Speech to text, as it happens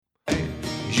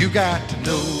You got to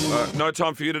know. No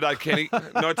time for you today, Kenny.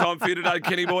 No time for you today,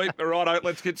 Kenny boy. All right,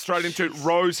 let's get straight into it.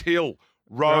 Rosehill.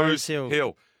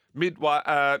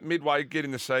 Midway, get in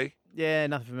the sea. Yeah,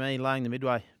 nothing for me, laying the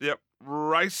midway. Yep.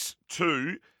 Race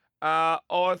 2. I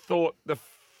thought the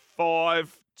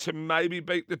 5 to maybe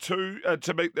beat the 2,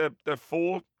 to beat the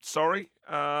 4, sorry.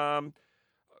 1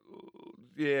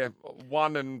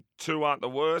 and 2 aren't the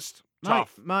worst.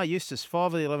 Tough. Mar Eustace,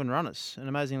 5 of the 11 runners. And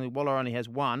amazingly, Waller only has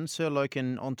 1. Sir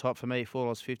Lucan on top for me,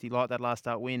 $4.50, like that last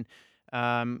start win.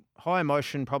 High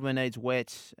emotion, probably needs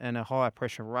wet and a higher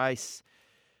pressure race.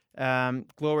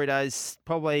 Glory Days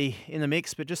probably in the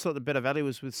mix, but just thought the better value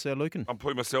was with Sir Lucan. I'm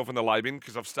putting myself in the lay bin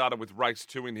because I've started with race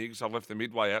 2 in here because I've left the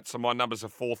midway out. So my numbers are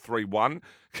 4, 3, 1.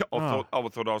 I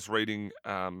thought I was reading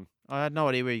I had no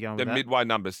idea where you're going with the that. midway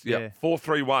numbers. Yeah. 4,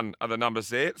 3, 1 are the numbers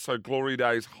there. So Glory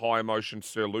Days, high emotion,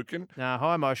 Sir Lucan. No,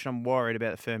 high emotion, I'm worried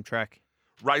about the firm track.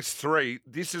 Race 3,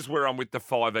 this is where I'm with the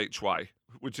 5 each way,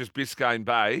 which is Biscayne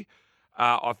Bay,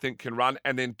 I think can run.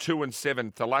 And then 2 and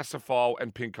 7, Thalassophile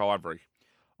and Pink Ivory.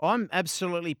 I'm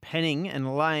absolutely penning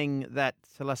and laying that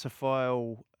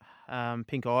Thalassophile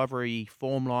Pink Ivory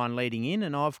form line leading in,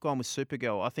 and I've gone with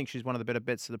Supergirl. I think she's one of the better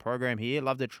bets of the program here.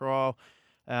 Loved her trial.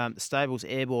 The stable's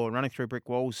airborne, running through brick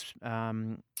walls.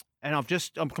 And I'm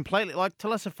completely like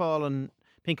Thalassophile and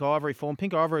Pink Ivory form.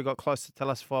 Pink Ivory got close to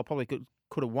Thalassophile, probably could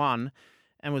have won,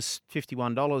 and was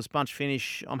 $51. Bunch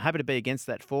finish. I'm happy to be against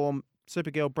that form.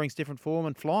 Supergirl brings different form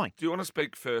and flying. Do you want to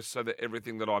speak first so that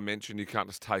everything that I mentioned you can't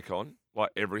just take on, like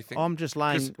everything? I'm just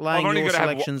laying your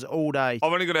selections all day.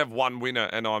 I've only got to have one winner,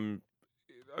 and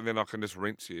then I can just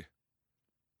rinse you.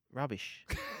 Rubbish.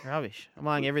 I'm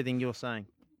laying everything you're saying.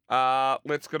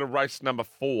 Let's go to race number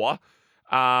 4.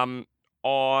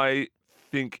 I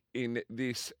think in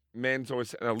this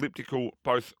Manzois and Elliptical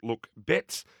both look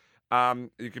bets.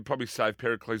 You could probably save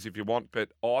Pericles if you want, but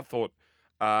I thought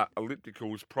Elliptical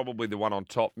was probably the one on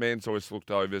top. Manzois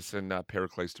looked overs and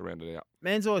Pericles to round it out.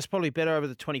 Manzois probably better over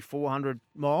the 2,400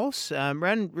 miles.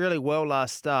 Ran really well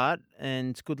last start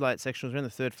and good late sectionals. Ran the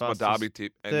third fastest. My Derby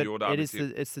tip and your Derby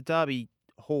tip. It's the Derby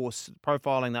horse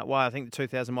profiling that way. I think the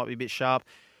 2,000 might be a bit sharp.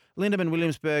 Lindemann,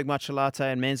 Williamsburg, Muchalate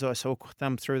and Manzois all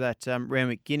come through that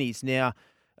Randwick Guineas. Now,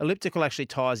 Elliptical actually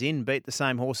ties in, beat the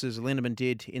same horses Lindemann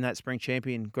did in that Spring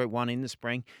Champion Group 1 in the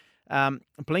spring.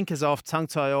 Blinkers off, tongue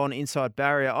tie on, inside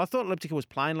barrier. I thought Elliptical was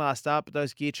plain last start, but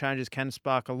those gear changes can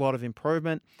spark a lot of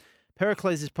improvement.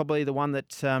 Pericles is probably the one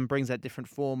that brings that different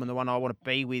form and the one I want to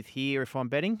be with here if I'm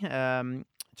betting.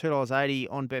 $2.80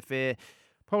 on Betfair.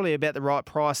 Probably about the right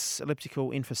price.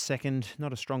 Elliptical in for second.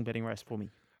 Not a strong betting race for me.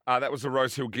 That was the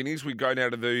Rosehill Guineas. We go now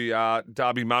to the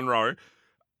Derby Munro.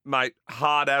 Mate,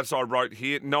 hard as I wrote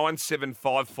here,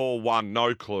 97541,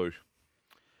 no clue.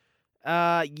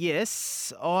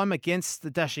 Yes, I'm against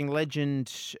the Dashing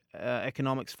Legend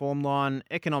economics form line.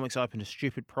 Economics opened a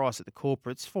stupid price at the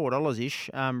corporates, $4-ish.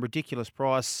 Ridiculous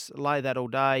price. Lay that all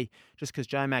day just because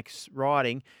J-Mac's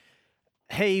riding.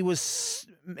 He was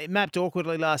mapped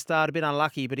awkwardly last start, a bit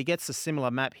unlucky, but he gets a similar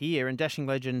map here, and Dashing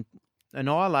Legend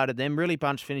annihilated them, really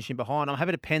bunched finishing behind. I'm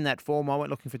happy to pen that form. I went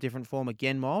looking for different form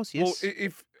again, Miles. Yes. Well,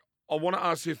 if I want to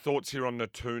ask your thoughts here on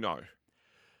Natuno.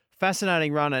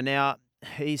 Fascinating runner. Now,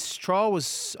 his trial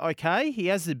was okay. He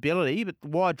has the ability, but the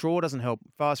wide draw doesn't help.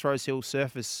 Fast Rosehill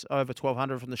surface over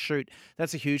 1,200 from the chute.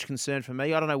 That's a huge concern for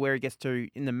me. I don't know where he gets to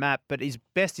in the map, but his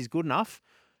best is good enough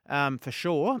for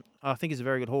sure. I think he's a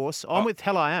very good horse. I'm with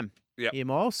Hell I Am. Yep. Here,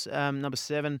 Miles. Number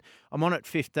 7. I'm on at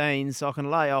 15, so I can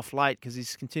lay off late because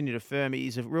he's continued to firm.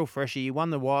 He's a real freshie. He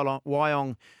won the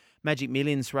Wyong Magic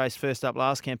Millions race first up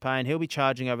last campaign. He'll be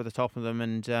charging over the top of them,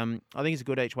 and I think he's a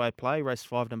good each-way play. Race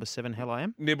 5, number 7, Hell I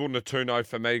Am. Nibble Natuno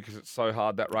for me because it's so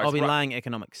hard, that race. I'll be laying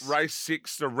economics. Race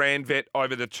 6, the Ranvet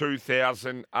over the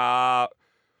 2,000.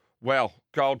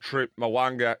 Gold Trip,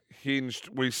 Mwanga, Hinged.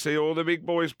 We see all the big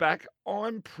boys back.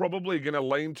 I'm probably going to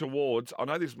lean towards, I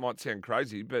know this might sound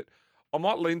crazy, but I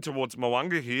might lean towards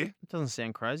Mwanga here. It doesn't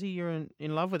sound crazy. You're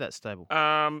in love with that stable.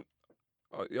 I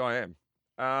am.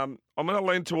 I'm going to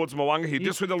lean towards Mwanga here,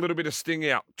 just with a little bit of sting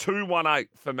out. 2-1-8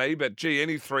 for me, but gee,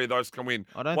 any three of those can win.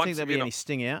 I don't think there'll be any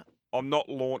sting out. I'm not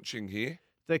launching here.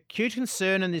 The huge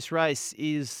concern in this race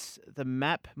is the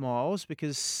map, Miles,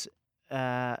 because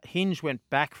Hinge went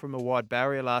back from a wide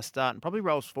barrier last start and probably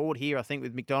rolls forward here, I think,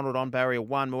 with McDonald on barrier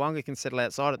 1. Mwanga can settle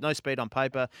outside it, no speed on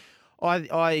paper.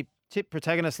 I tipped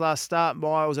Protagonist last start,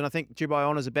 Miles, and I think Dubai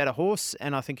Honour's a better horse,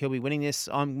 and I think he'll be winning this.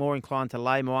 I'm more inclined to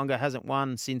lay. Mwanga hasn't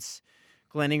won since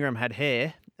Glenn Ingram had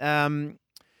hair.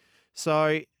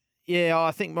 So, yeah,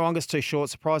 I think Mwanga's too short.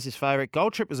 Surprised his favourite.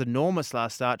 Gold Trip was enormous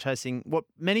last start, chasing what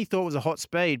many thought was a hot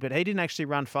speed, but he didn't actually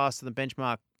run faster than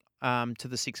benchmark to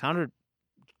the 600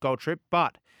 Gold Trip.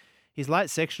 But His late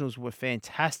sectionals were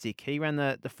fantastic. He ran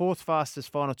the fourth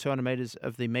fastest final 200 metres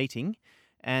of the meeting,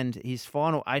 and his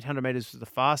final 800 metres was the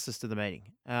fastest of the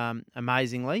meeting,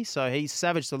 amazingly. So he's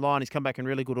savaged the line. He's come back in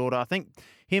really good order. I think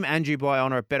him and Dubai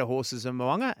Honour are better horses than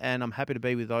Mo'unga, and I'm happy to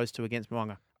be with those two against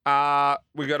Mo'unga.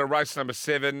 We got a race number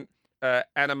 7,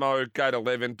 Animo, gate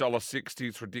 11, $1.60.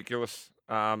 It's ridiculous.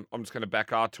 I'm just going to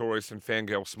back Artorius and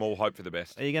Fangirl Small, hope for the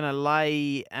best. Are you going to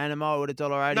lay Animo at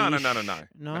 $1.80? No.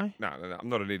 No. I'm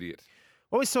not an idiot.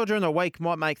 What we saw during the week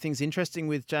might make things interesting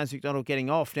with James McDonald getting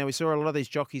off. Now, we saw a lot of these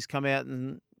jockeys come out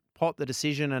and pop the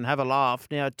decision and have a laugh.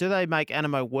 Now, do they make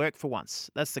Animo work for once?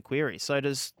 That's the query. So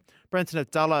does Brenton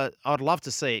Abdullah? I'd love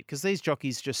to see it because these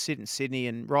jockeys just sit in Sydney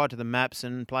and ride to the maps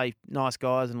and play nice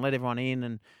guys and let everyone in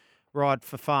and ride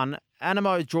for fun.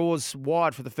 Animo draws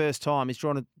wide for the first time. He's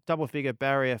drawn a double-figure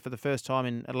barrier for the first time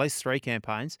in at least 3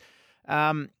 campaigns.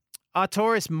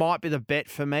 Artorius might be the bet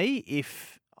for me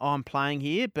if I'm playing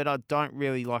here, but I don't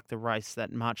really like the race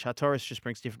that much. Artorius just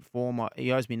brings different form.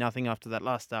 He owes me nothing after that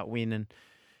last start win, and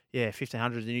yeah,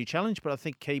 1,500 is a new challenge, but I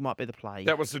think he might be the play.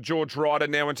 That was the George Ryder.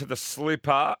 Now into the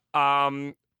Slipper. Are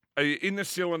you in the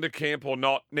cylinder camp or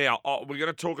not? Now, we're going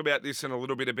to talk about this in a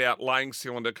little bit about laying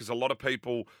cylinder because a lot of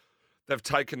people, they've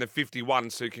taken the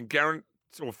 51, so you can guarantee,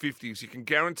 or 50s, you can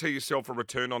guarantee yourself a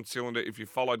return on cylinder if you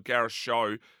followed Gareth's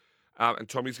show, and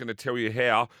Tommy's going to tell you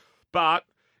how. But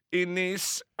in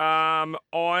this,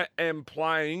 I am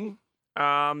playing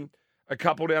a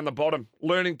couple down the bottom.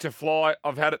 Learning to Fly,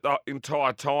 I've had it the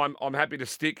entire time. I'm happy to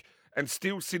stick. And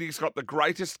Steel City's got the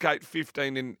greatest gate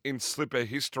 15 in slipper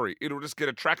history. It'll just get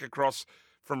a track across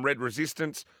from Red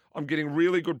Resistance. I'm getting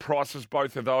really good prices,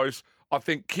 both of those. I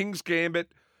think King's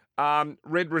Gambit,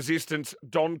 Red Resistance,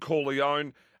 Don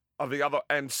Corleone are the other,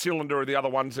 and Cylinder are the other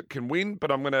ones that can win.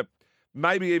 But I'm going to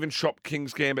maybe even shop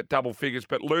King's Gambit double figures,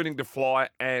 but Learning to Fly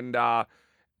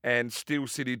and Steel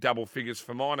City double figures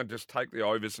for mine, and just take the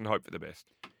overs and hope for the best.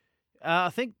 I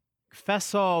think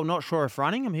Facile, not sure if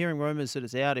running. I'm hearing rumours that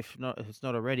it's out if it's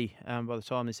not already by the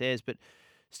time this airs. But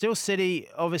Steel City,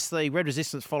 obviously, Red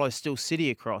Resistance follows Steel City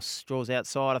across, draws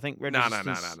outside. I think Red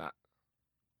Resistance... No.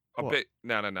 I bet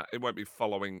no. It won't be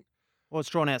following. Well, it's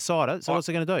drawn outside it. So what's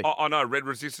it going to do? I know Red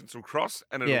Resistance will cross,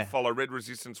 and it'll follow Red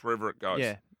Resistance wherever it goes.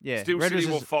 Yeah. Steel City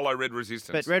will follow Red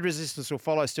Resistance. But Red Resistance will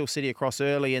follow Steel City across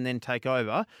early and then take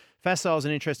over. Facile's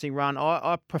an interesting run.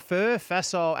 I prefer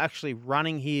Facile actually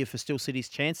running here for Steel City's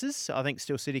chances. I think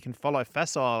Steel City can follow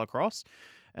Facile across,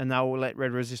 and they will let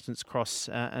Red Resistance cross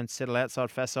and settle outside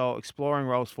Facile. Exploring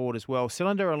rolls forward as well.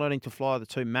 Cylinder are Learning to Fly, the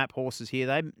 2 map horses here.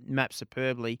 They map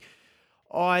superbly.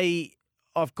 I'll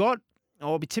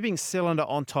be tipping Cylinder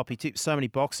on top. He tips so many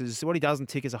boxes. What he doesn't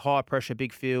tick is a high pressure,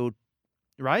 big field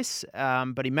race,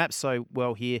 but he maps so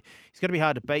well here. He's going to be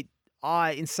hard to beat.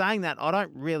 In saying that, I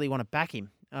don't really want to back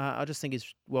him. I just think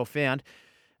he's well found.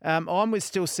 I'm with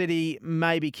Steel City,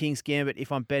 maybe King's Gambit.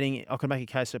 If I'm betting, I can make a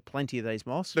case for plenty of these,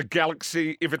 Moss. The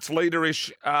Galaxy, if it's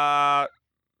leaderish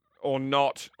or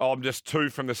not, I'm just 2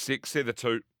 from the 6. They're the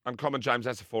 2. Uncommon James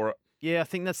has for it. Yeah, I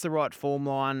think that's the right form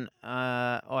line.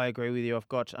 I agree with you. I've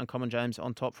got Uncommon James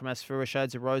on top from Asphura,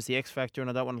 Shades of Rose, the X Factor, and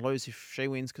I don't want to lose if she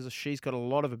wins because she's got a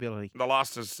lot of ability. The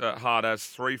last is hard as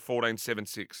 3, 14, 7,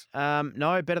 6.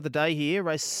 No, bet of the day here.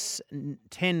 Race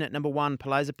 10 at number 1,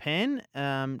 Palazzopan.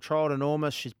 Trialled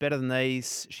enormous. She's better than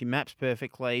these. She maps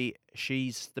perfectly.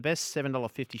 She's the best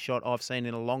 $7.50 shot I've seen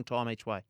in a long time each way.